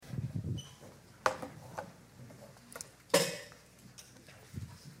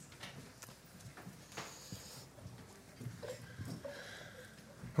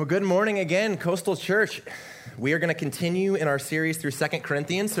Well, good morning again, Coastal Church. We are going to continue in our series through 2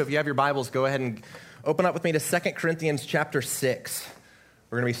 Corinthians. So if you have your Bibles, go ahead and open up with me to 2 Corinthians chapter 6.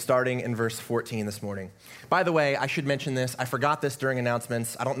 We're going to be starting in verse 14 this morning. By the way, I should mention this. I forgot this during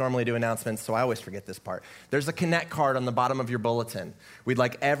announcements. I don't normally do announcements, so I always forget this part. There's a Connect card on the bottom of your bulletin. We'd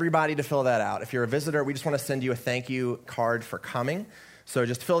like everybody to fill that out. If you're a visitor, we just want to send you a thank you card for coming. So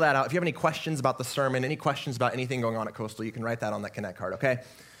just fill that out. If you have any questions about the sermon, any questions about anything going on at Coastal, you can write that on that Connect card, okay?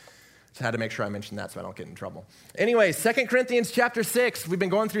 Just had to make sure I mentioned that so I don't get in trouble. Anyways, 2 Corinthians chapter 6. We've been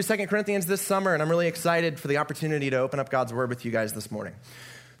going through 2 Corinthians this summer, and I'm really excited for the opportunity to open up God's Word with you guys this morning.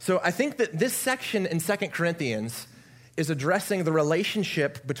 So I think that this section in 2 Corinthians is addressing the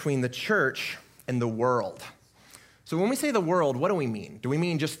relationship between the church and the world. So when we say the world, what do we mean? Do we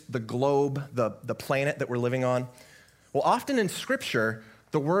mean just the globe, the planet that we're living on? Well, often in Scripture,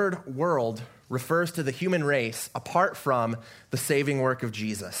 the word world refers to the human race apart from the saving work of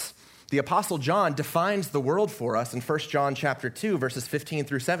Jesus. The Apostle John defines the world for us in 1 John chapter 2, verses 15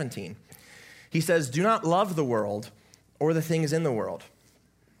 through 17. He says, "Do not love the world or the things in the world.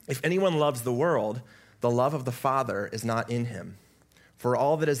 If anyone loves the world, the love of the Father is not in him. For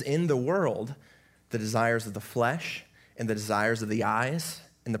all that is in the world, the desires of the flesh and the desires of the eyes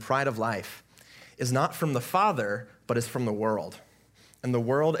and the pride of life, is not from the Father, but is from the world. And the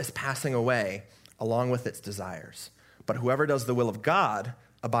world is passing away along with its desires. But whoever does the will of God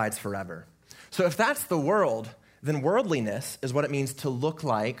abides forever." So if that's the world, then worldliness is what it means to look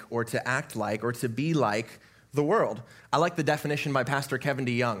like or to act like or to be like the world. I like the definition by Pastor Kevin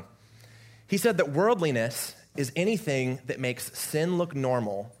DeYoung. He said that worldliness is anything that makes sin look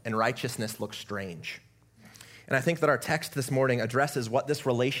normal and righteousness look strange. And I think that our text this morning addresses what this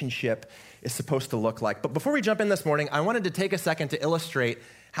relationship is supposed to look like. But before we jump in this morning, I wanted to take a second to illustrate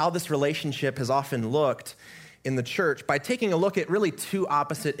how this relationship has often looked in the church by taking a look at really two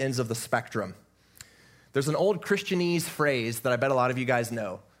opposite ends of the spectrum. There's an old Christianese phrase that I bet a lot of you guys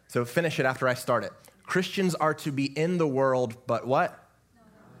know. So finish it after I start it. Christians are to be in the world, but what?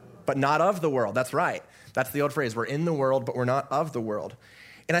 But not of the world. That's right. That's the old phrase. We're in the world, but we're not of the world.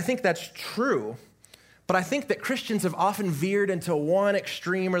 And I think that's true. But I think that Christians have often veered into one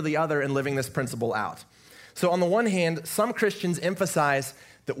extreme or the other in living this principle out. So on the one hand, some Christians emphasize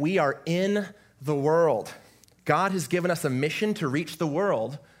that we are in the world. God has given us a mission to reach the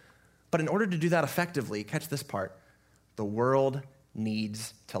world, but in order to do that effectively, catch this part, the world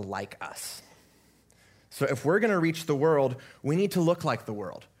needs to like us. So if we're going to reach the world, we need to look like the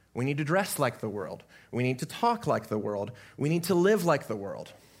world. We need to dress like the world. We need to talk like the world. We need to live like the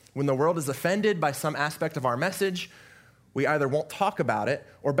world. When the world is offended by some aspect of our message, we either won't talk about it,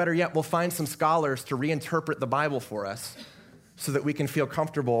 or better yet, we'll find some scholars to reinterpret the Bible for us so that we can feel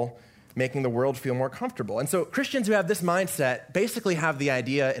comfortable making the world feel more comfortable. And so Christians who have this mindset basically have the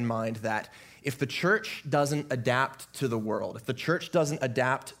idea in mind that if the church doesn't adapt to the world, if the church doesn't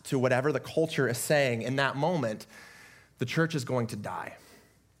adapt to whatever the culture is saying in that moment, the church is going to die.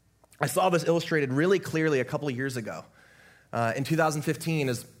 I saw this illustrated really clearly a couple of years ago. In 2015,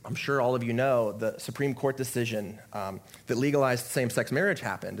 as I'm sure all of you know, the Supreme Court decision that legalized same-sex marriage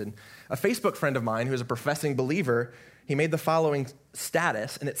happened. And a Facebook friend of mine who is a professing believer, he made the following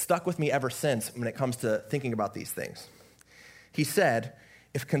status, and it stuck with me ever since when it comes to thinking about these things. He said,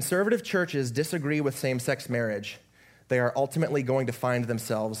 "If conservative churches disagree with same-sex marriage, they are ultimately going to find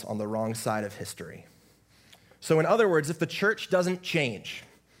themselves on the wrong side of history." So in other words, if the church doesn't change,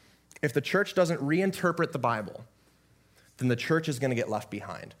 if the church doesn't reinterpret the Bible, then the church is going to get left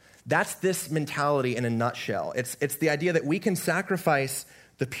behind. That's this mentality in a nutshell. It's the idea that we can sacrifice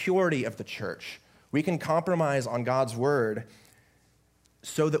the purity of the church. We can compromise on God's word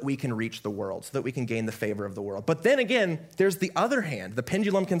so that we can reach the world, so that we can gain the favor of the world. But then again, there's the other hand. The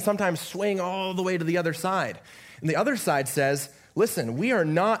pendulum can sometimes swing all the way to the other side. And the other side says, listen, we are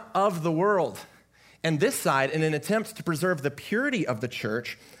not of the world. And this side, in an attempt to preserve the purity of the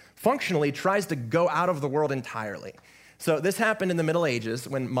church, functionally tries to go out of the world entirely. So this happened in the Middle Ages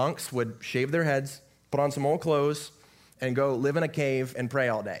when monks would shave their heads, put on some old clothes, and go live in a cave and pray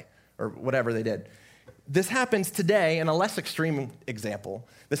all day, or whatever they did. This happens today, in a less extreme example,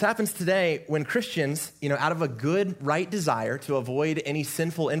 this happens today when Christians, out of a good, right desire to avoid any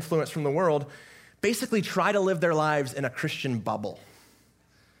sinful influence from the world, basically try to live their lives in a Christian bubble.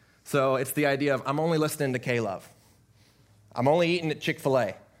 So it's the idea of, I'm only listening to K-Love. I'm only eating at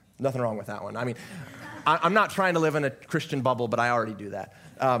Chick-fil-A. Nothing wrong with that one. I mean, I'm not trying to live in a Christian bubble, but I already do that.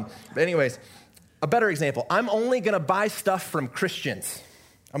 But anyways, a better example, I'm only going to buy stuff from Christians.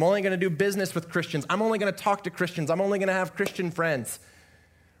 I'm only going to do business with Christians. I'm only going to talk to Christians. I'm only going to have Christian friends.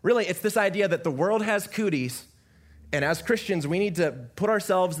 Really, it's this idea that the world has cooties And as Christians, we need to put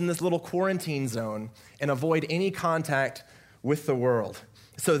ourselves in this little quarantine zone and avoid any contact with the world.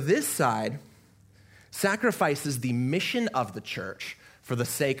 So this side sacrifices the mission of the church for the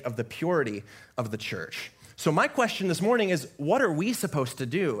sake of the purity of the church. So my question this morning is, what are we supposed to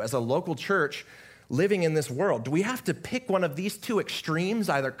do as a local church living in this world? Do we have to pick one of these two extremes,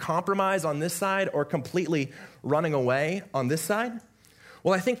 either compromise on this side or completely running away on this side?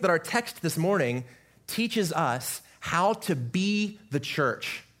 Well, I think that our text this morning teaches us how to be the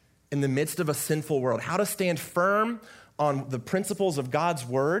church in the midst of a sinful world, how to stand firm on the principles of God's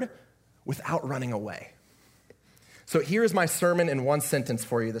word without running away. So here's my sermon in one sentence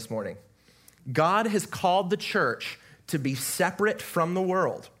for you this morning. God has called the church to be separate from the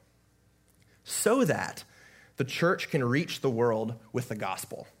world so that the church can reach the world with the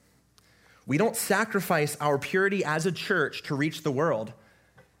gospel. We don't sacrifice our purity as a church to reach the world,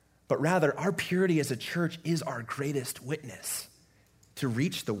 but rather our purity as a church is our greatest witness to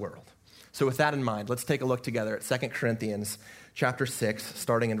reach the world. So with that in mind, let's take a look together at 2 Corinthians chapter 6,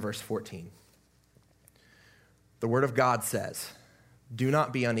 starting in verse 14. The word of God says, "Do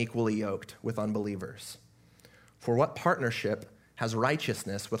not be unequally yoked with unbelievers. For what partnership has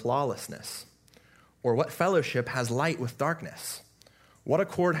righteousness with lawlessness? Or what fellowship has light with darkness? What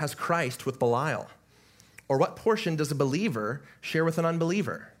accord has Christ with Belial? Or what portion does a believer share with an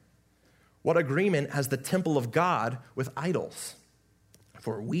unbeliever? What agreement has the temple of God with idols?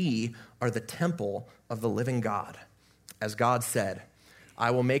 For we are the temple of the living God. As God said,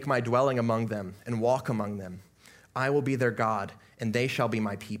 I will make my dwelling among them and walk among them. I will be their God, and they shall be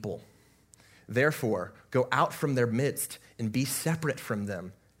my people. Therefore, go out from their midst and be separate from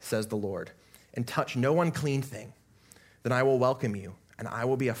them, says the Lord, and touch no unclean thing. Then I will welcome you, and I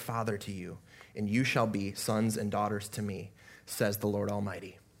will be a father to you, and you shall be sons and daughters to me, says the Lord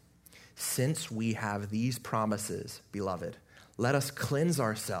Almighty. Since we have these promises, beloved, let us cleanse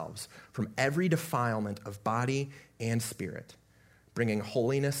ourselves from every defilement of body and spirit, bringing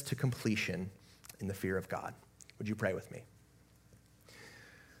holiness to completion in the fear of God." Would you pray with me?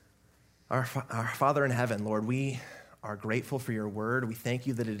 Our Father in heaven, Lord, we are grateful for your word. We thank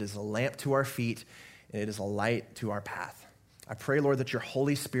you that it is a lamp to our feet and it is a light to our path. I pray, Lord, that your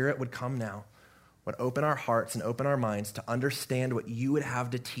Holy Spirit would come now, would open our hearts and open our minds to understand what you would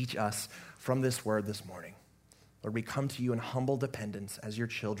have to teach us from this word this morning. Lord, we come to you in humble dependence as your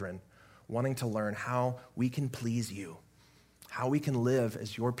children, wanting to learn how we can please you, how we can live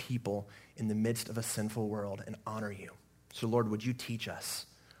as your people in the midst of a sinful world and honor you. So, Lord, would you teach us?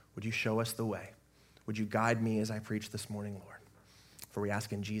 Would you show us the way? Would you guide me as I preach this morning, Lord? For we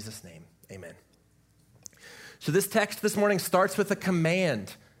ask in Jesus' name, amen. So this text this morning starts with a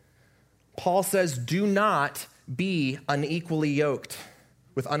command. Paul says, do not be unequally yoked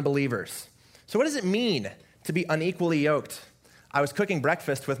with unbelievers. So what does it mean to be unequally yoked? I was cooking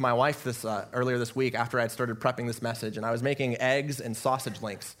breakfast with my wife earlier this week after I had started prepping this message, and I was making eggs and sausage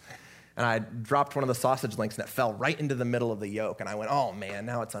links. And I dropped one of the sausage links, and it fell right into the middle of the yolk. And I went, oh, man,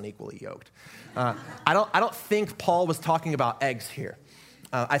 now it's unequally yoked. I don't think Paul was talking about eggs here.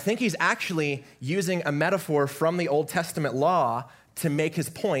 I think he's actually using a metaphor from the Old Testament law to make his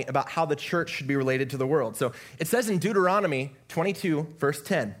point about how the church should be related to the world. So it says in Deuteronomy 22, verse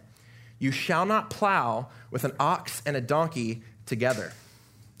 10, "You shall not plow with an ox and a donkey together."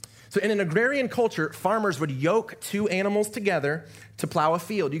 So in an agrarian culture, farmers would yoke two animals together to plow a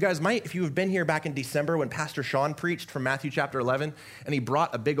field. You guys might, if you have been here back in December when Pastor Sean preached from Matthew chapter 11, and he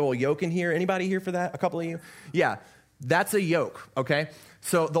brought a big old yoke in here. Anybody here for that? A couple of you? Yeah, that's a yoke, okay?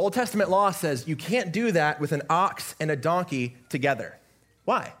 So the Old Testament law says you can't do that with an ox and a donkey together.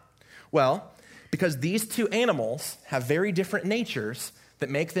 Why? Well, because these two animals have very different natures that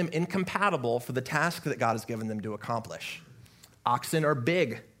make them incompatible for the task that God has given them to accomplish. Oxen are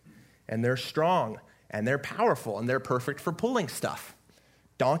big, and they're strong, and they're powerful, and they're perfect for pulling stuff.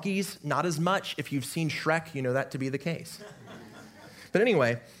 Donkeys, not as much. If you've seen Shrek, you know that to be the case. But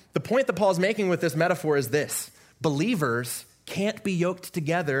anyway, the point that Paul's making with this metaphor is this: believers can't be yoked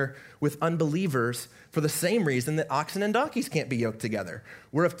together with unbelievers for the same reason that oxen and donkeys can't be yoked together.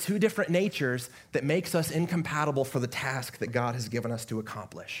 We're of two different natures that makes us incompatible for the task that God has given us to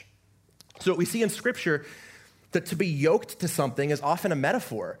accomplish. So we see in Scripture that to be yoked to something is often a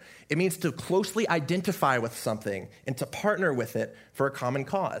metaphor. It means to closely identify with something and to partner with it for a common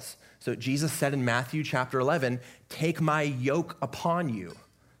cause. So Jesus said in Matthew chapter 11, "Take my yoke upon you."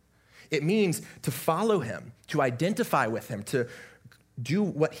 It means to follow him, to identify with him, to do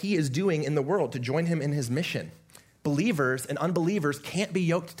what he is doing in the world, to join him in his mission. Believers and unbelievers can't be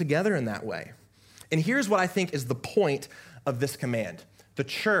yoked together in that way. And here's what I think is the point of this command. The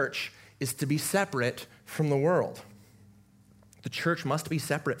church is to be separate from the world. The church must be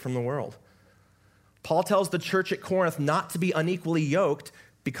separate from the world. Paul tells the church at Corinth not to be unequally yoked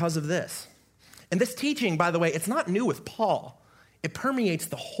because of this. And this teaching, by the way, it's not new with Paul. It permeates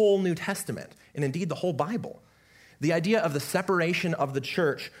the whole New Testament, and indeed the whole Bible. The idea of the separation of the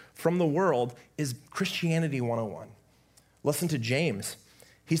church from the world is Christianity 101. Listen to James.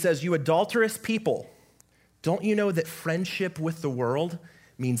 He says, "You adulterous people, don't you know that friendship with the world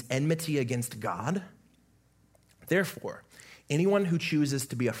means enmity against God? Therefore, anyone who chooses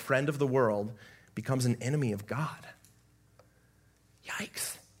to be a friend of the world becomes an enemy of God."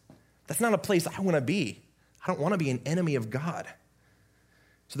 Yikes. That's not a place I want to be. I don't want to be an enemy of God.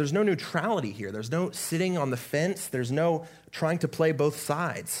 So there's no neutrality here. There's no sitting on the fence. There's no trying to play both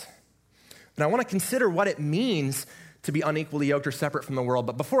sides. And I want to consider what it means to be unequally yoked or separate from the world.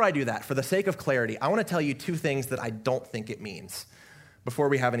 But before I do that, for the sake of clarity, I want to tell you two things that I don't think it means before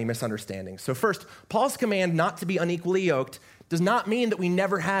we have any misunderstandings. So first, Paul's command not to be unequally yoked does not mean that we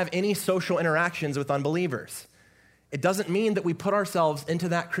never have any social interactions with unbelievers. It doesn't mean that we put ourselves into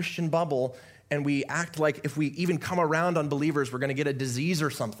that Christian bubble and we act like if we even come around unbelievers, we're going to get a disease or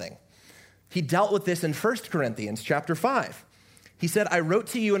something. He dealt with this in 1 Corinthians chapter 5. He said, "I wrote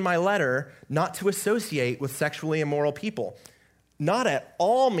to you in my letter not to associate with sexually immoral people, not at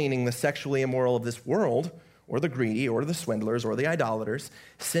all meaning the sexually immoral of this world, or the greedy, or the swindlers, or the idolaters,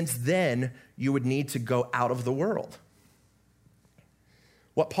 since then you would need to go out of the world."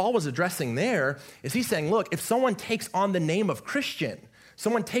 What Paul was addressing there is he's saying, look, if someone takes on the name of Christian,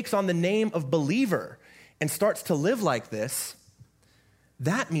 someone takes on the name of believer and starts to live like this,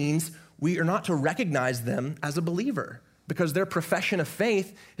 that means we are not to recognize them as a believer because their profession of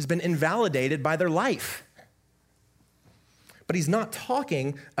faith has been invalidated by their life. But he's not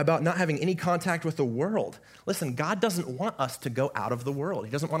talking about not having any contact with the world. Listen, God doesn't want us to go out of the world.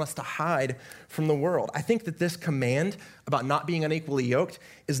 He doesn't want us to hide from the world. I think that this command about not being unequally yoked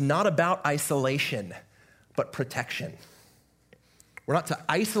is not about isolation, but protection. We're not to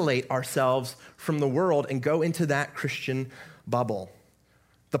isolate ourselves from the world and go into that Christian bubble.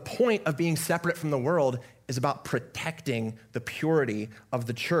 The point of being separate from the world is about protecting the purity of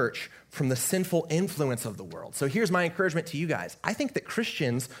the church from the sinful influence of the world. So here's my encouragement to you guys. I think that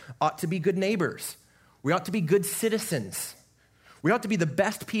Christians ought to be good neighbors. We ought to be good citizens. We ought to be the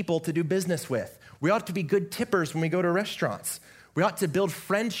best people to do business with. We ought to be good tippers when we go to restaurants. We ought to build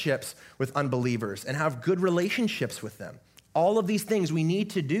friendships with unbelievers and have good relationships with them. All of these things we need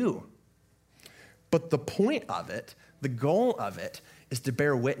to do. But the point of it, the goal of it, is to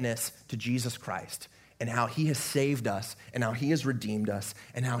bear witness to Jesus Christ and how he has saved us and how he has redeemed us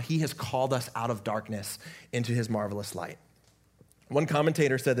and how he has called us out of darkness into his marvelous light. One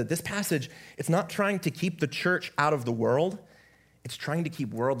commentator said that this passage, it's not trying to keep the church out of the world, it's trying to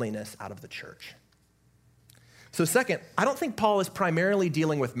keep worldliness out of the church. So second, I don't think Paul is primarily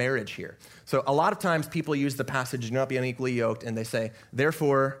dealing with marriage here. So a lot of times people use the passage, "do not be unequally yoked," and they say,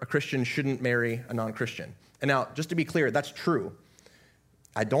 therefore, a Christian shouldn't marry a non-Christian. And now, just to be clear, that's true.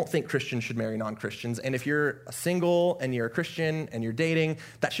 I don't think Christians should marry non-Christians. And if you're single and you're a Christian and you're dating,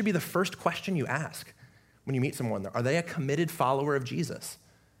 that should be the first question you ask when you meet someone. Are they a committed follower of Jesus?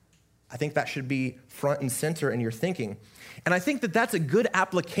 I think that should be front and center in your thinking. And I think that that's a good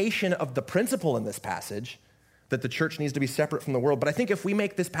application of the principle in this passage, that the church needs to be separate from the world. But I think if we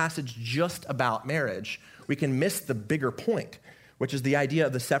make this passage just about marriage, we can miss the bigger point, which is the idea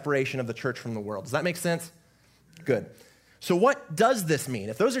of the separation of the church from the world. Does that make sense? Good. So what does this mean?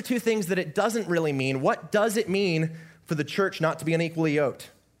 If those are two things that it doesn't really mean, what does it mean for the church not to be unequally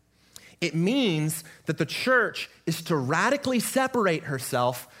yoked? It means that the church is to radically separate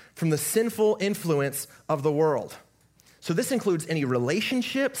herself from the sinful influence of the world. So this includes any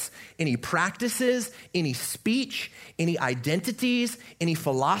relationships, any practices, any speech, any identities, any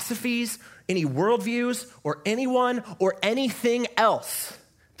philosophies, any worldviews, or anyone or anything else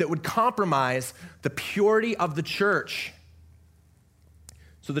that would compromise the purity of the church.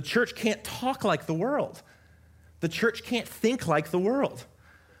 So the church can't talk like the world. The church can't think like the world.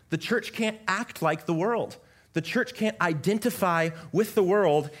 The church can't act like the world. The church can't identify with the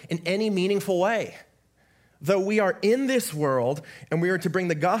world in any meaningful way. Though we are in this world and we are to bring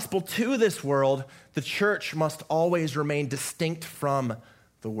the gospel to this world, the church must always remain distinct from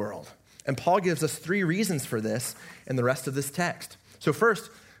the world. And Paul gives us 3 reasons for this in the rest of this text. So first,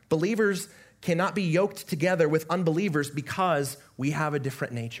 believers cannot be yoked together with unbelievers because we have a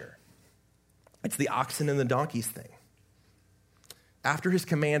different nature. It's the oxen and the donkeys thing. After his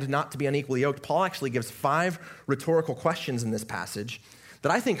command not to be unequally yoked, Paul actually gives 5 rhetorical questions in this passage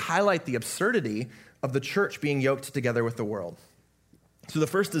that I think highlight the absurdity of the church being yoked together with the world. So the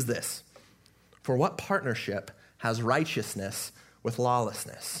first is this: for what partnership has righteousness with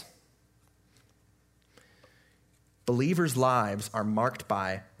lawlessness. Believers' lives are marked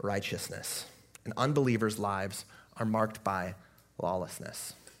by righteousness, and unbelievers' lives are marked by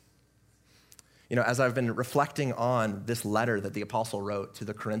lawlessness. You know, as I've been reflecting on this letter that the apostle wrote to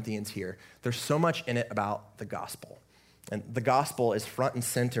the Corinthians here, there's so much in it about the gospel. And the gospel is front and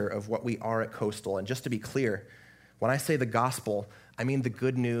center of what we are at Coastal. And just to be clear, when I say the gospel, I mean the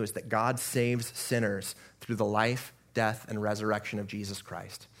good news that God saves sinners through the life, death, and resurrection of Jesus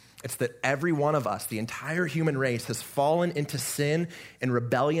Christ. It's that every one of us, the entire human race, has fallen into sin and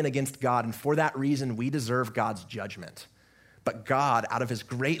rebellion against God, and for that reason, we deserve God's judgment. But God, out of his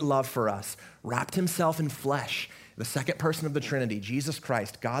great love for us, wrapped himself in flesh, the second person of the Trinity, Jesus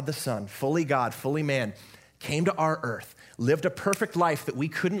Christ, God the Son, fully God, fully man, came to our earth, lived a perfect life that we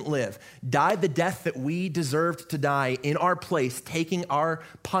couldn't live, died the death that we deserved to die in our place, taking our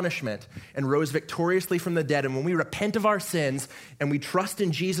punishment, and rose victoriously from the dead. And when we repent of our sins and we trust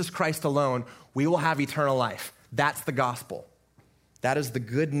in Jesus Christ alone, we will have eternal life. That's the gospel. That is the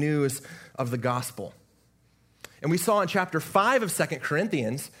good news of the gospel. And we saw in chapter 5 of 2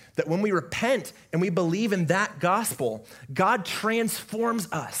 Corinthians that when we repent and we believe in that gospel, God transforms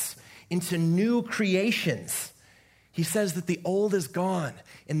us into new creations. He says that the old is gone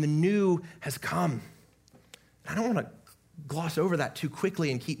and the new has come. I don't want to gloss over that too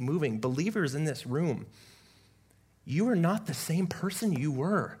quickly and keep moving. Believers in this room, you are not the same person you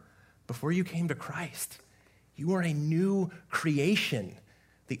were before you came to Christ. You are a new creation.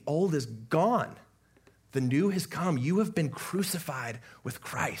 The old is gone. The new has come. You have been crucified with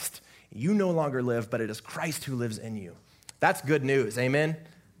Christ. You no longer live, but it is Christ who lives in you. That's good news, amen?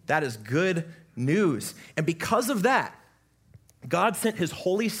 That is good news. And because of that, God sent his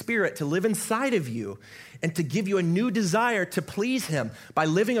Holy Spirit to live inside of you and to give you a new desire to please him by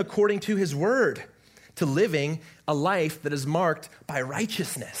living according to his word, to living a life that is marked by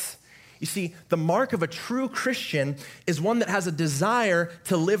righteousness. You see, the mark of a true Christian is one that has a desire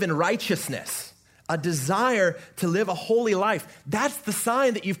to live in righteousness, a desire to live a holy life. That's the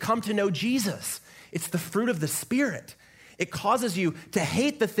sign that you've come to know Jesus. It's the fruit of the Spirit. It causes you to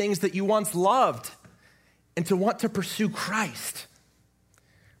hate the things that you once loved and to want to pursue Christ.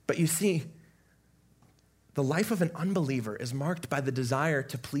 But you see, the life of an unbeliever is marked by the desire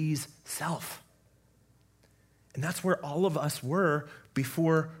to please self. And that's where all of us were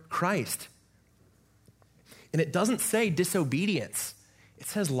before Christ. And it doesn't say disobedience. It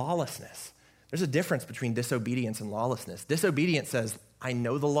says lawlessness. There's a difference between disobedience and lawlessness. Disobedience says, I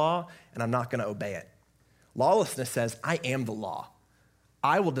know the law and I'm not going to obey it. Lawlessness says, I am the law.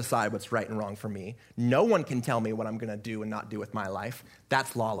 I will decide what's right and wrong for me. No one can tell me what I'm going to do and not do with my life.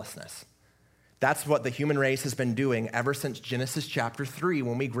 That's lawlessness. That's what the human race has been doing ever since Genesis chapter 3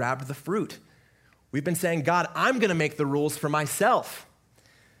 when we grabbed the fruit. We've been saying, God, I'm going to make the rules for myself.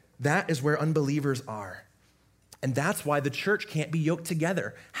 That is where unbelievers are. And that's why the church can't be yoked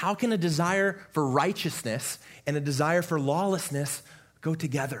together. How can a desire for righteousness and a desire for lawlessness go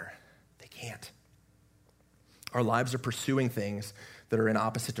together? They can't. Our lives are pursuing things that are in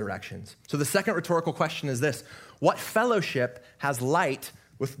opposite directions. So the second rhetorical question is this: what fellowship has light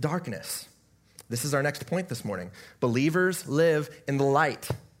with darkness? This is our next point this morning. Believers live in the light,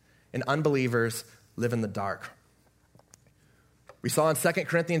 and unbelievers live in the dark. We saw in 2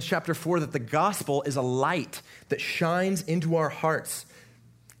 Corinthians chapter 4 that the gospel is a light that shines into our hearts.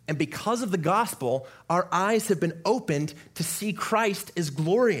 And because of the gospel, our eyes have been opened to see Christ as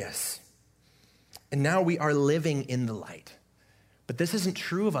glorious. And now we are living in the light. But this isn't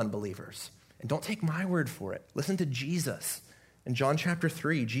true of unbelievers. And don't take my word for it. Listen to Jesus. In John chapter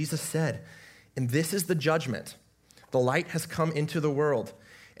 3, Jesus said, and this is the judgment. The light has come into the world,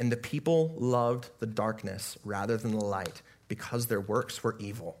 and the people loved the darkness rather than the light because their works were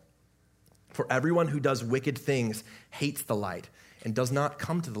evil. For everyone who does wicked things hates the light and does not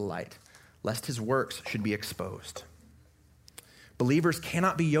come to the light, lest his works should be exposed. Believers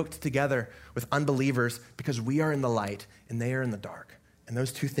cannot be yoked together with unbelievers because we are in the light and they are in the dark. And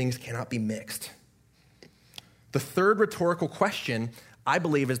those two things cannot be mixed. The third rhetorical question, I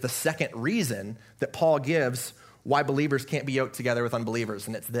believe, is the second reason that Paul gives why believers can't be yoked together with unbelievers.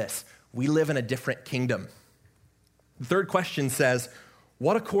 And it's this: we live in a different kingdom. The third question says,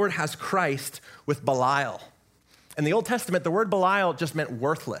 what accord has Christ with Belial? In the Old Testament, the word Belial just meant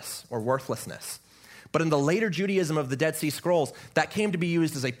worthless or worthlessness. But in the later Judaism of the Dead Sea Scrolls, that came to be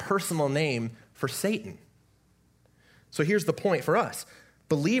used as a personal name for Satan. So here's the point for us.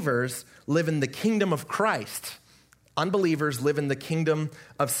 Believers live in the kingdom of Christ. Unbelievers live in the kingdom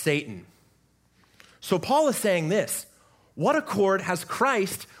of Satan. So Paul is saying this: what accord has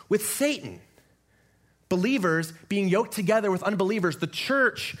Christ with Satan? believers being yoked together with unbelievers, the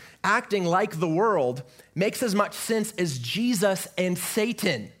church acting like the world, makes as much sense as Jesus and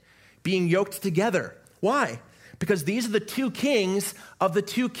Satan being yoked together. Why? Because these are the two kings of the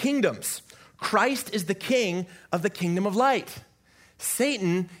two kingdoms. Christ is the king of the kingdom of light.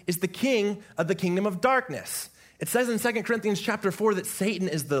 Satan is the king of the kingdom of darkness. It says in 2 Corinthians chapter 4 that Satan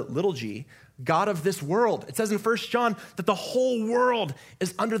is the little g, god of this world. It says in 1 John that the whole world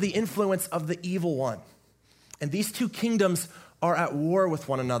is under the influence of the evil one. And these two kingdoms are at war with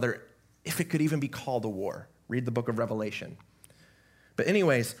one another, if it could even be called a war. Read the book of Revelation. But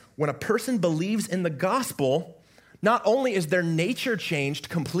anyways, when a person believes in the gospel, not only is their nature changed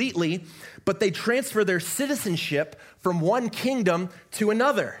completely, but they transfer their citizenship from one kingdom to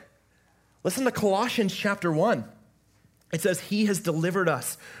another. Listen to Colossians chapter 1. It says, he has delivered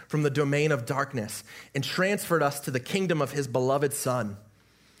us from the domain of darkness and transferred us to the kingdom of his beloved Son,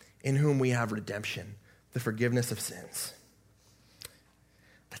 in whom we have redemption, the forgiveness of sins.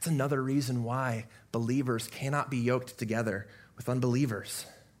 That's another reason why believers cannot be yoked together with unbelievers.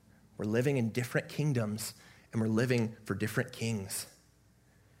 We're living in different kingdoms and we're living for different kings.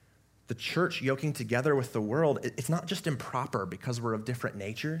 The church yoking together with the world, it's not just improper because we're of different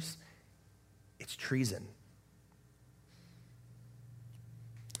natures. It's treason.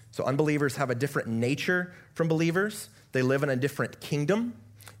 So unbelievers have a different nature from believers. They live in a different kingdom.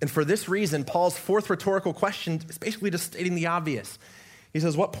 And for this reason, Paul's fourth rhetorical question is basically just stating the obvious. He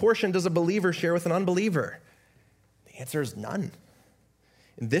says, what portion does a believer share with an unbeliever? The answer is none.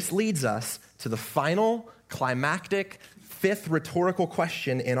 And this leads us to the final, climactic, fifth rhetorical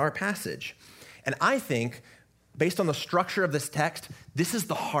question in our passage. And I think, based on the structure of this text, this is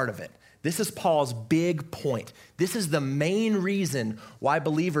the heart of it. This is Paul's big point. This is the main reason why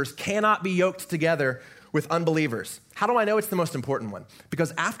believers cannot be yoked together with unbelievers. How do I know it's the most important one?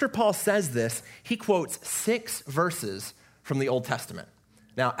 Because after Paul says this, he quotes 6 verses from the Old Testament.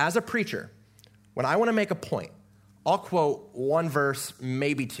 Now, as a preacher, when I want to make a point, I'll quote 1 verse,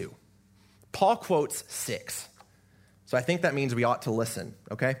 maybe 2. Paul quotes 6. So I think that means we ought to listen,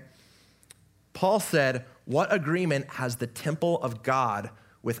 okay? Paul said, what agreement has the temple of God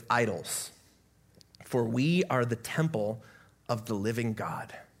with idols? For we are the temple of the living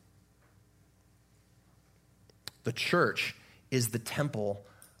God. The church is the temple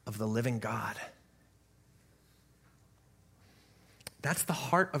of the living God. That's the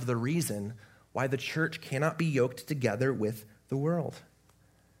heart of the reason why the church cannot be yoked together with the world.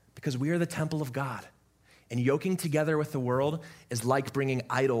 Because we are the temple of God. And yoking together with the world is like bringing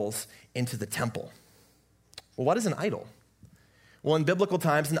idols into the temple. Well, what is an idol? Well, in biblical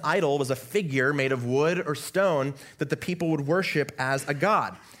times, an idol was a figure made of wood or stone that the people would worship as a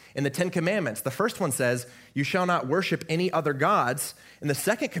god. In the 10 Commandments, the first one says, you shall not worship any other gods. And the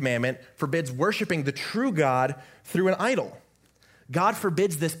second commandment forbids worshiping the true God through an idol. God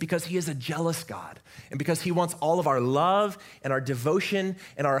forbids this because he is a jealous God and because he wants all of our love and our devotion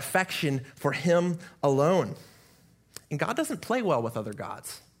and our affection for him alone. And God doesn't play well with other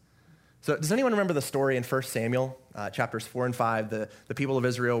gods. So does anyone remember the story in 1 Samuel, chapters 4 and 5? The people of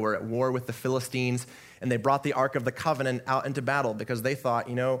Israel were at war with the Philistines, and they brought the Ark of the Covenant out into battle because they thought,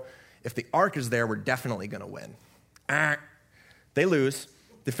 if the Ark is there, we're definitely going to win. They lose.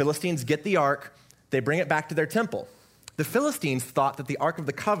 The Philistines get the Ark. They bring it back to their temple. The Philistines thought that the Ark of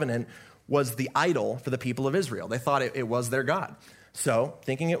the Covenant was the idol for the people of Israel. They thought it was their God. So,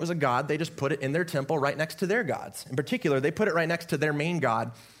 thinking it was a god, they just put it in their temple right next to their gods. In particular, they put it right next to their main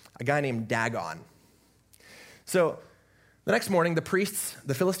god, a guy named Dagon. So, the next morning,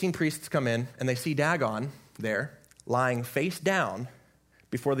 the Philistine priests come in, and they see Dagon there, lying face down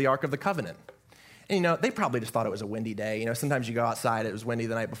before the Ark of the Covenant. And, they probably just thought it was a windy day. Sometimes you go outside, it was windy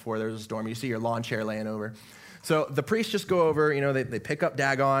the night before, there was a storm, you see your lawn chair laying over. So the priests just go over, they pick up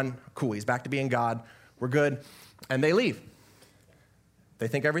Dagon. Cool, he's back to being God. We're good. And they leave. They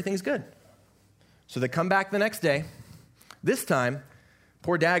think everything's good. So they come back the next day. This time,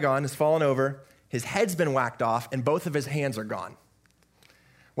 poor Dagon has fallen over. His head's been whacked off, and both of his hands are gone.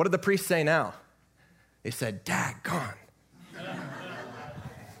 What did the priests say now? They said, Dagon.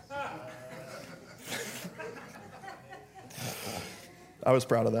 I was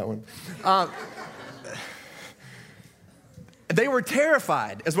proud of that one. They were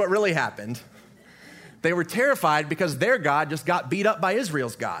terrified, is what really happened. They were terrified because their God just got beat up by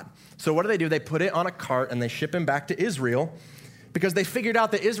Israel's God. So what do? They put it on a cart and they ship him back to Israel because they figured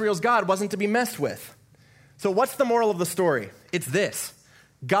out that Israel's God wasn't to be messed with. So what's the moral of the story? It's this.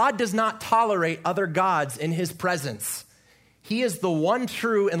 God does not tolerate other gods in his presence. He is the one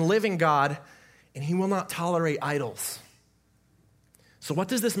true and living God, and he will not tolerate idols. So what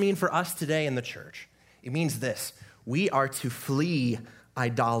does this mean for us today in the church? It means this: we are to flee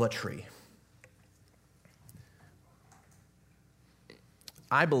idolatry.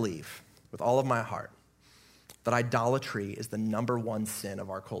 I believe with all of my heart that idolatry is the number one sin of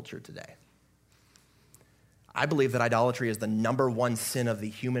our culture today. I believe that idolatry is the number one sin of the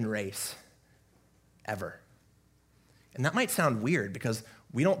human race ever. And that might sound weird because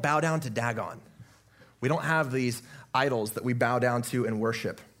we don't bow down to Dagon. We don't have these idols that we bow down to and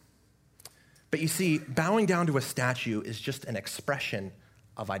worship. But you see, bowing down to a statue is just an expression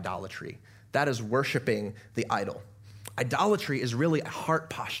of idolatry. That is worshiping the idol. Idolatry is really a heart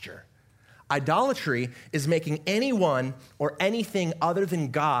posture. Idolatry is making anyone or anything other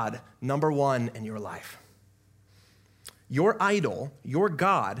than God number one in your life. Your idol, your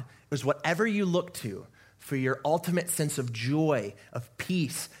God, is whatever you look to for your ultimate sense of joy, of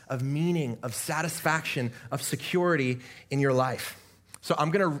peace, of meaning, of satisfaction, of security in your life. So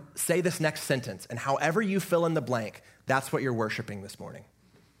I'm going to say this next sentence, and however you fill in the blank, that's what you're worshiping this morning.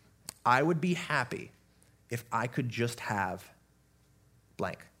 I would be happy if I could just have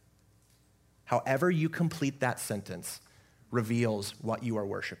blank. However you complete that sentence reveals what you are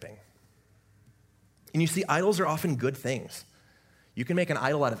worshiping. And you see, idols are often good things. You can make an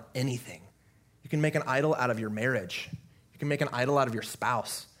idol out of anything. You can make an idol out of your marriage. You can make an idol out of your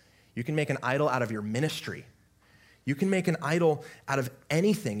spouse. You can make an idol out of your ministry. You can make an idol out of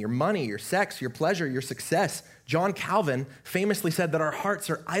anything: your money, your sex, your pleasure, your success. John Calvin famously said that our hearts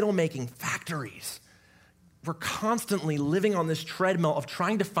are idol-making factories. We're constantly living on this treadmill of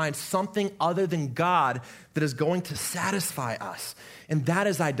trying to find something other than God that is going to satisfy us, and that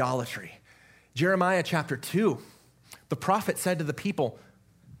is idolatry. Jeremiah chapter 2, the prophet said to the people,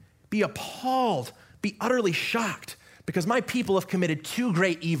 "Be appalled, be utterly shocked, because my people have committed two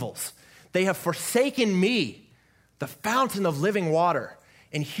great evils. They have forsaken me, the fountain of living water,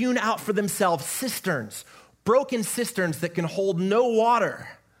 and hewn out for themselves cisterns, broken cisterns that can hold no water."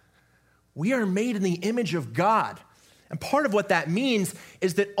 We are made in the image of God. And part of what that means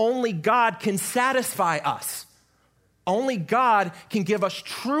is that only God can satisfy us. Only God can give us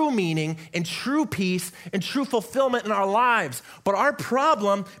true meaning and true peace and true fulfillment in our lives. But our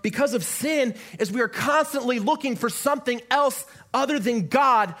problem, because of sin, is we are constantly looking for something else other than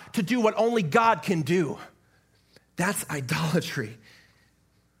God to do what only God can do. That's idolatry.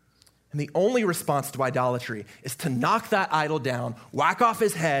 And the only response to idolatry is to knock that idol down, whack off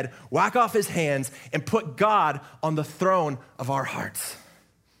his head, whack off his hands, and put God on the throne of our hearts.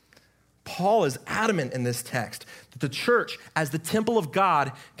 Paul is adamant in this text that the church, as the temple of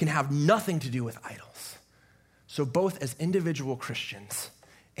God, can have nothing to do with idols. So both as individual Christians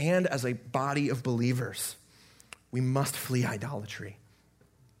and as a body of believers, we must flee idolatry.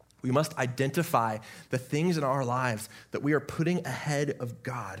 We must identify the things in our lives that we are putting ahead of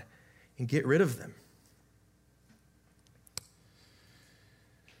God and get rid of them.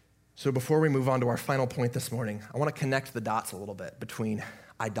 So before we move on to our final point this morning, I want to connect the dots a little bit between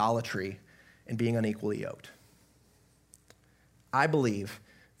idolatry and being unequally yoked. I believe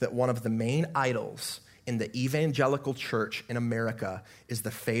that one of the main idols in the evangelical church in America is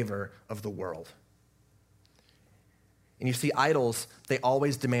the favor of the world. And you see, idols, they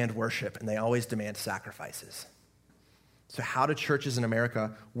always demand worship and they always demand sacrifices. So how do churches in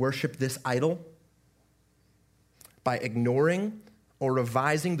America worship this idol? By ignoring or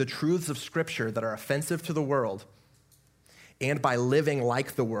revising the truths of Scripture that are offensive to the world, and by living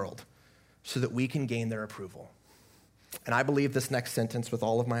like the world so that we can gain their approval. And I believe this next sentence with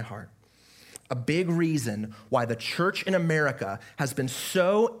all of my heart. A big reason why the church in America has been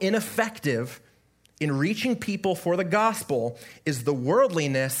so ineffective in reaching people for the gospel is the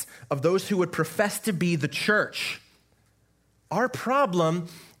worldliness of those who would profess to be the church. Our problem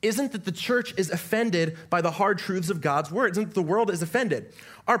isn't that the church is offended by the hard truths of God's word. Isn't that the world is offended.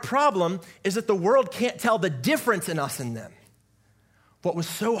 Our problem is that the world can't tell the difference in us and them. What was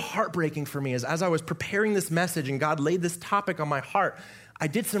so heartbreaking for me is as I was preparing this message and God laid this topic on my heart, I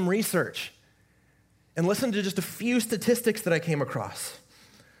did some research and listened to just a few statistics that I came across.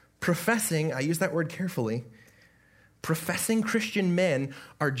 Professing, I use that word carefully, professing Christian men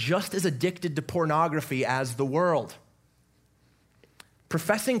are just as addicted to pornography as the world.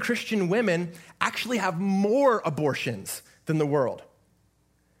 Professing Christian women actually have more abortions than the world.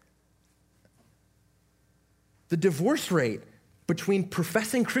 The divorce rate between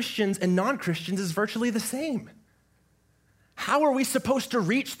professing Christians and non-Christians is virtually the same. How are we supposed to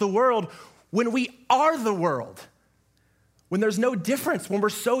reach the world when we are the world? When there's no difference, when we're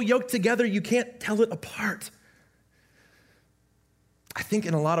so yoked together, you can't tell it apart. I think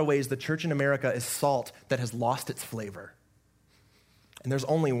in a lot of ways, the church in America is salt that has lost its flavor. And there's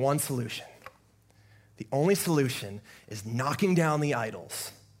only one solution. The only solution is knocking down the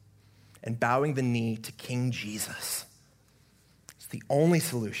idols and bowing the knee to King Jesus. It's the only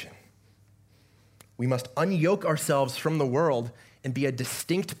solution. We must unyoke ourselves from the world and be a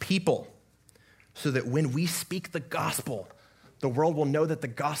distinct people so that when we speak the gospel, the world will know that the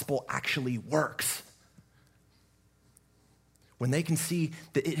gospel actually works. When they can see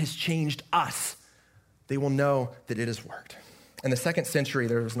that it has changed us, they will know that it has worked. In the 2nd century,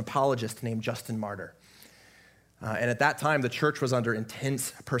 there was an apologist named Justin Martyr. And at that time, the church was under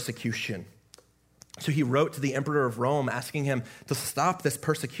intense persecution. So he wrote to the emperor of Rome asking him to stop this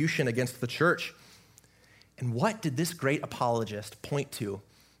persecution against the church. And what did this great apologist point to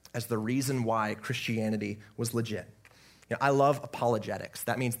as the reason why Christianity was legit? You know, I love apologetics.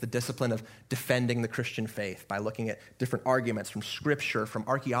 That means the discipline of defending the Christian faith by looking at different arguments from scripture, from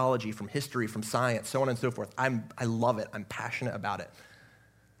archaeology, from history, from science, so on and so forth. I love it. I'm passionate about it.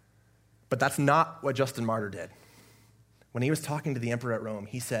 But that's not what Justin Martyr did. When he was talking to the emperor at Rome,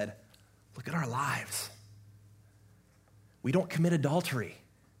 he said, look at our lives. We don't commit adultery.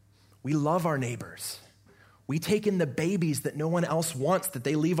 We love our neighbors. We take in the babies that no one else wants, that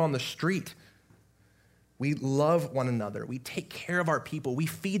they leave on the street. We love one another. We take care of our people. We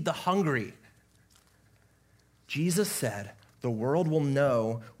feed the hungry. Jesus said, the world will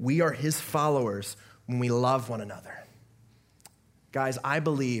know we are his followers when we love one another. Guys, I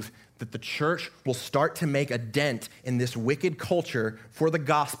believe that the church will start to make a dent in this wicked culture for the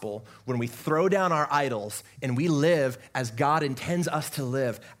gospel when we throw down our idols and we live as God intends us to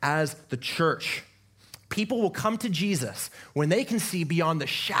live as the church. People will come to Jesus when they can see beyond the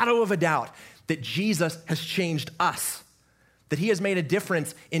shadow of a doubt that Jesus has changed us, that he has made a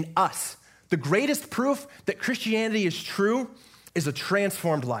difference in us. The greatest proof that Christianity is true is a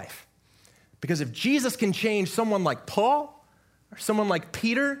transformed life. Because if Jesus can change someone like Paul, or someone like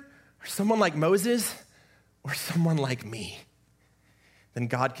Peter, or someone like Moses, or someone like me, then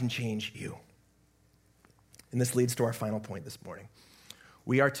God can change you. And this leads to our final point this morning.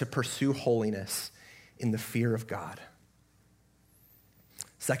 We are to pursue holiness in the fear of God.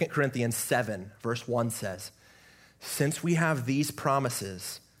 2 Corinthians 7, verse 1 says, since we have these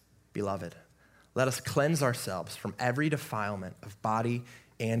promises, beloved, let us cleanse ourselves from every defilement of body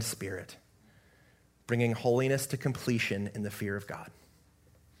and spirit, bringing holiness to completion in the fear of God.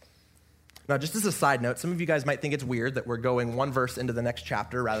 Now, just as a side note, some of you guys might think it's weird that we're going one verse into the next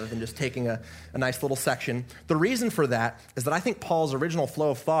chapter rather than just taking a nice little section. The reason for that is that I think Paul's original flow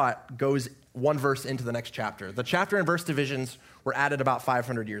of thought goes one verse into the next chapter. The chapter and verse divisions were added about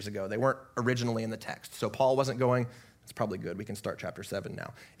 500 years ago. They weren't originally in the text. So Paul wasn't going, it's probably good, we can start chapter 7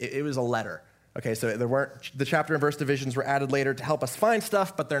 now. It was a letter. Okay, so the chapter and verse divisions were added later to help us find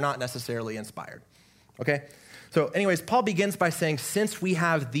stuff, but they're not necessarily inspired. Okay? So anyways, Paul begins by saying, since we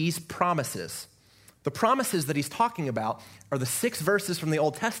have these promises, the promises that he's talking about are the 6 verses from the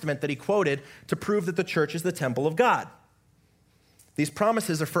Old Testament that he quoted to prove that the church is the temple of God. These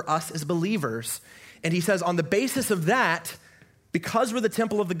promises are for us as believers. And he says, on the basis of that, because we're the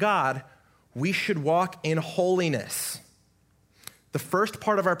temple of the God, we should walk in holiness. The first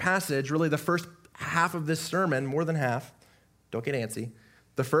part of our passage, really the first half of this sermon, more than half, don't get antsy,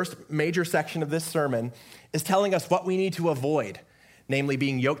 the first major section of this sermon is telling us what we need to avoid, namely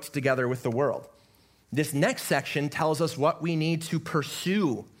being yoked together with the world. This next section tells us what we need to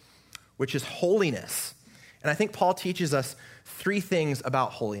pursue, which is holiness. And I think Paul teaches us 3 things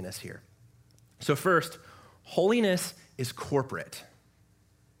about holiness here. So first, holiness is corporate.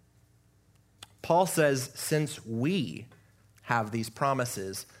 Paul says, since we have these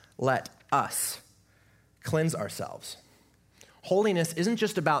promises, let us cleanse ourselves. Holiness isn't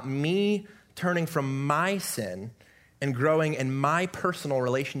just about me turning from my sin and growing in my personal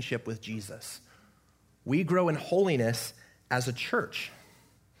relationship with Jesus. We grow in holiness as a church.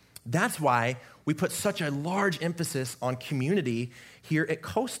 That's why we put such a large emphasis on community here at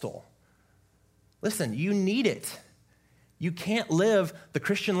Coastal. Listen, you need it. You can't live the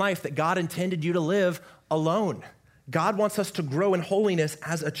Christian life that God intended you to live alone. God wants us to grow in holiness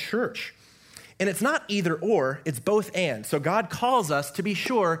as a church. And it's not either or, it's both and. So God calls us, to be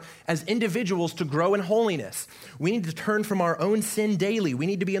sure, as individuals to grow in holiness. We need to turn from our own sin daily. We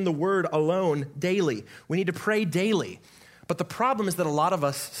need to be in the Word alone daily. We need to pray daily. But the problem is that a lot of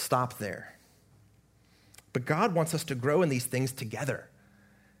us stop there. But God wants us to grow in these things together.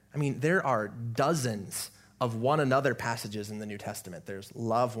 I mean, there are dozens of one another passages in the New Testament. There's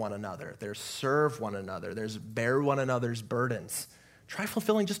love one another. There's serve one another. There's bear one another's burdens. Try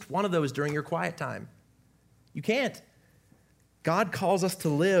fulfilling just one of those during your quiet time. You can't. God calls us to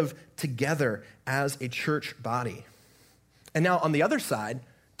live together as a church body. And now on the other side,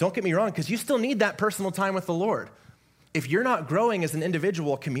 Don't get me wrong, because you still need that personal time with the Lord. If you're not growing as an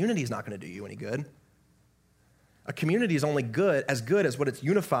individual, a community is not going to do you any good. A community is only good as what it's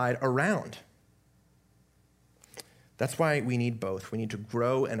unified around. That's why we need both. We need to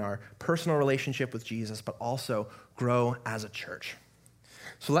grow in our personal relationship with Jesus, but also grow as a church.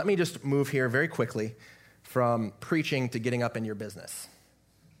 So let me just move here very quickly from preaching to getting up in your business.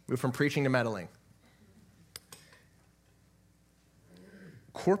 Move from preaching to meddling.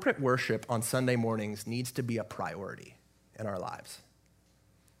 Corporate worship on Sunday mornings needs to be a priority in our lives.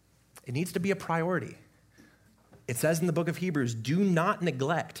 It needs to be a priority. It says in the book of Hebrews, do not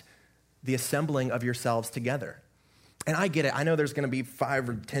neglect the assembling of yourselves together. And I get it. I know there's going to be 5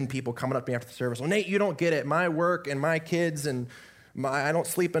 or 10 people coming up to me after the service. Well, Nate, you don't get it. My work and my kids and I don't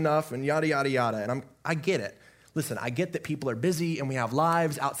sleep enough and yada, yada, yada. And I get it. Listen, I get that people are busy and we have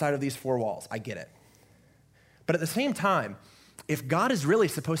lives outside of these 4 walls. I get it. But at the same time, if God is really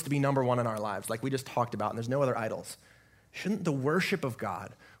supposed to be number one in our lives, like we just talked about, and there's no other idols, shouldn't the worship of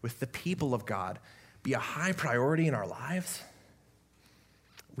God with the people of God be a high priority in our lives?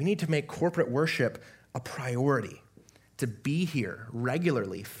 We need to make corporate worship a priority, to be here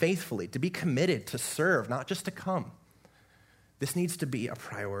regularly, faithfully, to be committed, to serve, not just to come. This needs to be a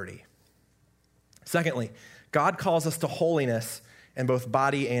priority. Secondly, God calls us to holiness in both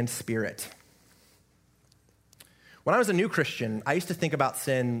body and spirit. When I was a new Christian, I used to think about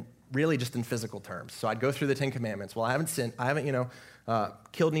sin really just in physical terms. So I'd go through the 10 Commandments. Well, I haven't sinned. I haven't,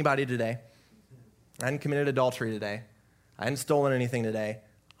 killed anybody today. I hadn't committed adultery today. I hadn't stolen anything today.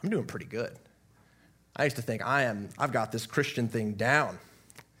 I'm doing pretty good. I used to think I've got this Christian thing down.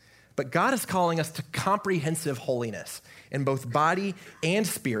 But God is calling us to comprehensive holiness in both body and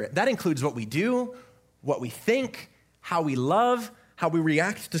spirit. That includes what we do, what we think, how we love, how we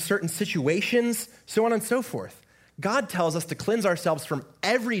react to certain situations, so on and so forth. God tells us to cleanse ourselves from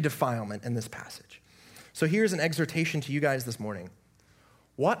every defilement in this passage. So here's an exhortation to you guys this morning.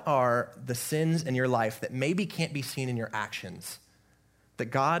 What are the sins in your life that maybe can't be seen in your actions that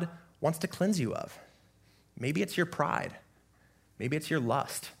God wants to cleanse you of? Maybe it's your pride. Maybe it's your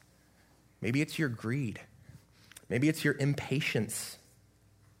lust. Maybe it's your greed. Maybe it's your impatience.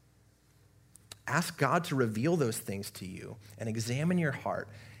 Ask God to reveal those things to you and examine your heart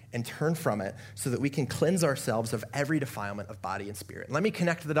and turn from it so that we can cleanse ourselves of every defilement of body and spirit. And let me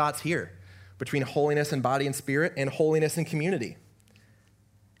connect the dots here between holiness in body and spirit and holiness in community.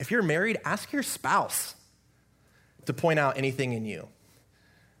 If you're married, ask your spouse to point out anything in you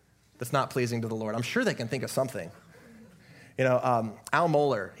that's not pleasing to the Lord. I'm sure they can think of something. Al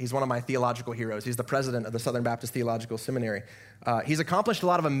Mohler, he's one of my theological heroes. He's the president of the Southern Baptist Theological Seminary. He's accomplished a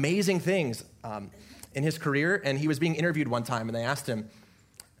lot of amazing things in his career, and he was being interviewed one time, and they asked him,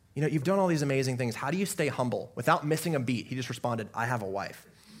 you've done all these amazing things. How do you stay humble without missing a beat? He just responded, I have a wife.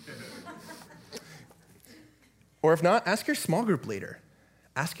 Or if not, ask your small group leader.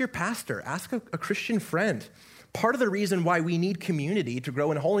 Ask your pastor. Ask a Christian friend. Part of the reason why we need community to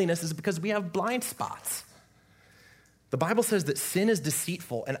grow in holiness is because we have blind spots. The Bible says that sin is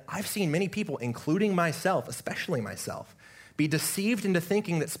deceitful, and I've seen many people, including myself, especially myself, be deceived into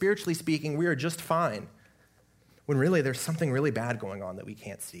thinking that spiritually speaking, we are just fine, when really there's something really bad going on that we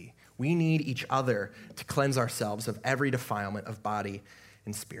can't see. We need each other to cleanse ourselves of every defilement of body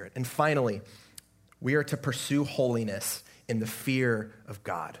and spirit. And finally, we are to pursue holiness in the fear of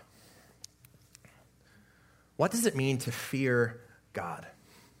God. What does it mean to fear God?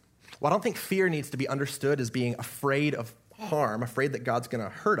 Well, I don't think fear needs to be understood as being afraid of harm, afraid that God's going to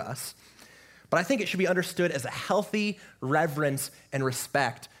hurt us. But I think it should be understood as a healthy reverence and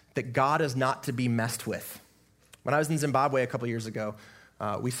respect that God is not to be messed with. When I was in Zimbabwe a couple years ago,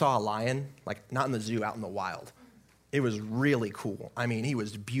 we saw a lion, not in the zoo, out in the wild. It was really cool. I mean, he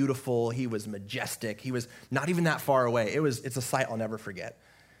was beautiful. He was majestic. He was not even that far away. It's a sight I'll never forget.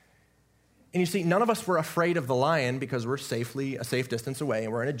 And you see, none of us were afraid of the lion because we're safely a safe distance away,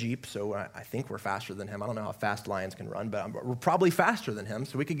 and we're in a Jeep, so I think we're faster than him. I don't know how fast lions can run, but we're probably faster than him,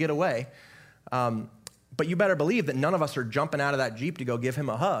 so we could get away. But you better believe that none of us are jumping out of that Jeep to go give him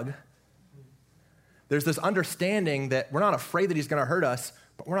a hug. There's this understanding that we're not afraid that he's going to hurt us,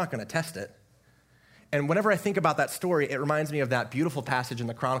 but we're not going to test it. And whenever I think about that story, it reminds me of that beautiful passage in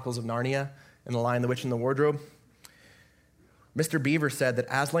the Chronicles of Narnia, in The Lion, the Witch, and the Wardrobe. Mr. Beaver said that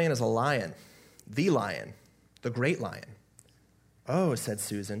Aslan is a lion, the great lion. Oh, said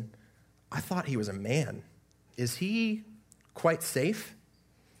Susan, I thought he was a man. Is he quite safe?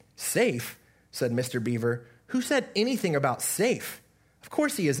 Safe, said Mr. Beaver. Who said anything about safe? Of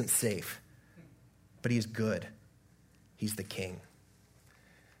course he isn't safe. But he's good. He's the king.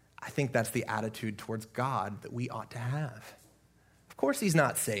 I think that's the attitude towards God that we ought to have. Of course he's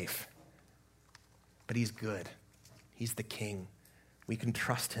not safe, but he's good. He's the king. We can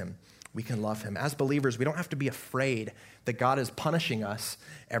trust him. We can love him. As believers, we don't have to be afraid that God is punishing us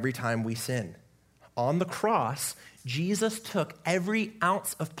every time we sin. On the cross, Jesus took every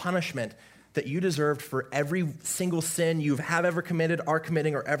ounce of punishment that you deserved for every single sin you have ever committed, are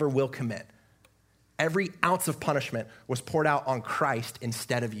committing, or ever will commit. Every ounce of punishment was poured out on Christ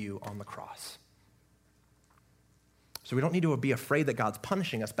instead of you on the cross. So we don't need to be afraid that God's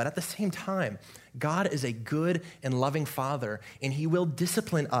punishing us, but at the same time, God is a good and loving Father, and he will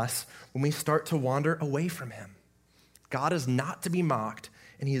discipline us when we start to wander away from him. God is not to be mocked,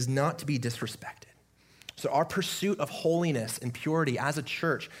 and he is not to be disrespected. So our pursuit of holiness and purity as a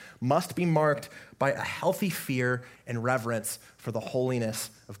church must be marked by a healthy fear and reverence for the holiness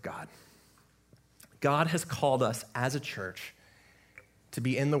of God. God has called us as a church to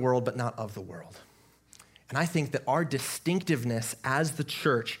be in the world, but not of the world. And I think that our distinctiveness as the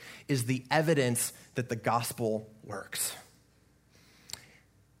church is the evidence that the gospel works.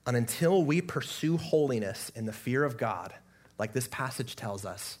 And until we pursue holiness in the fear of God, like this passage tells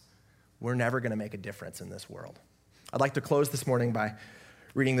us, we're never going to make a difference in this world. I'd like to close this morning by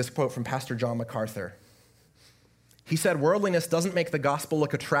reading this quote from Pastor John MacArthur. He said, "Worldliness doesn't make the gospel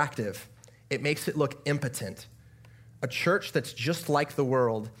look attractive. It makes it look impotent. A church that's just like the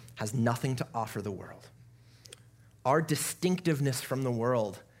world has nothing to offer the world. Our distinctiveness from the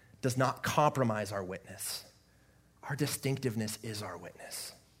world does not compromise our witness. Our distinctiveness is our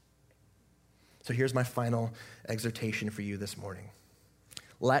witness." So here's my final exhortation for you this morning.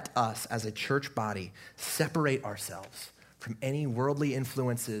 Let us, as a church body, separate ourselves from any worldly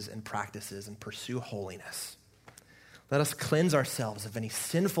influences and practices and pursue holiness. Let us cleanse ourselves of any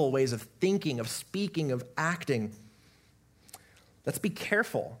sinful ways of thinking, of speaking, of acting. Let's be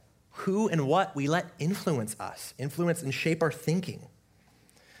careful who and what we let influence us, influence and shape our thinking.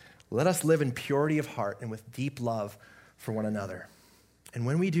 Let us live in purity of heart and with deep love for one another. And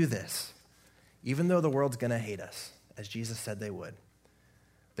when we do this, even though the world's going to hate us, as Jesus said they would,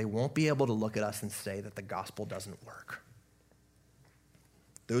 they won't be able to look at us and say that the gospel doesn't work.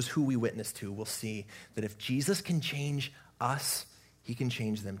 Those who we witness to will see that if Jesus can change us, he can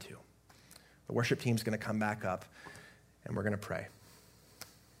change them too. The worship team's going to come back up, and we're going to pray.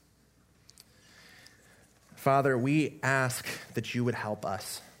 Father, we ask that you would help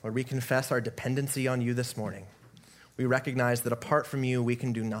us. Lord, we confess our dependency on you this morning. We recognize that apart from you, we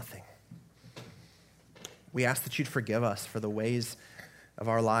can do nothing. We ask that you'd forgive us for the ways of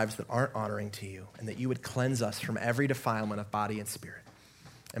our lives that aren't honoring to you, and that you would cleanse us from every defilement of body and spirit.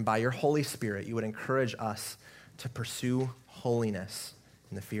 And by your Holy Spirit, you would encourage us to pursue holiness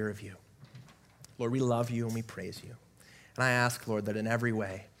in the fear of you. Lord, we love you and we praise you. And I ask, Lord, that in every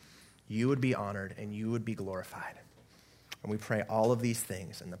way, you would be honored and you would be glorified. And we pray all of these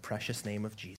things in the precious name of Jesus.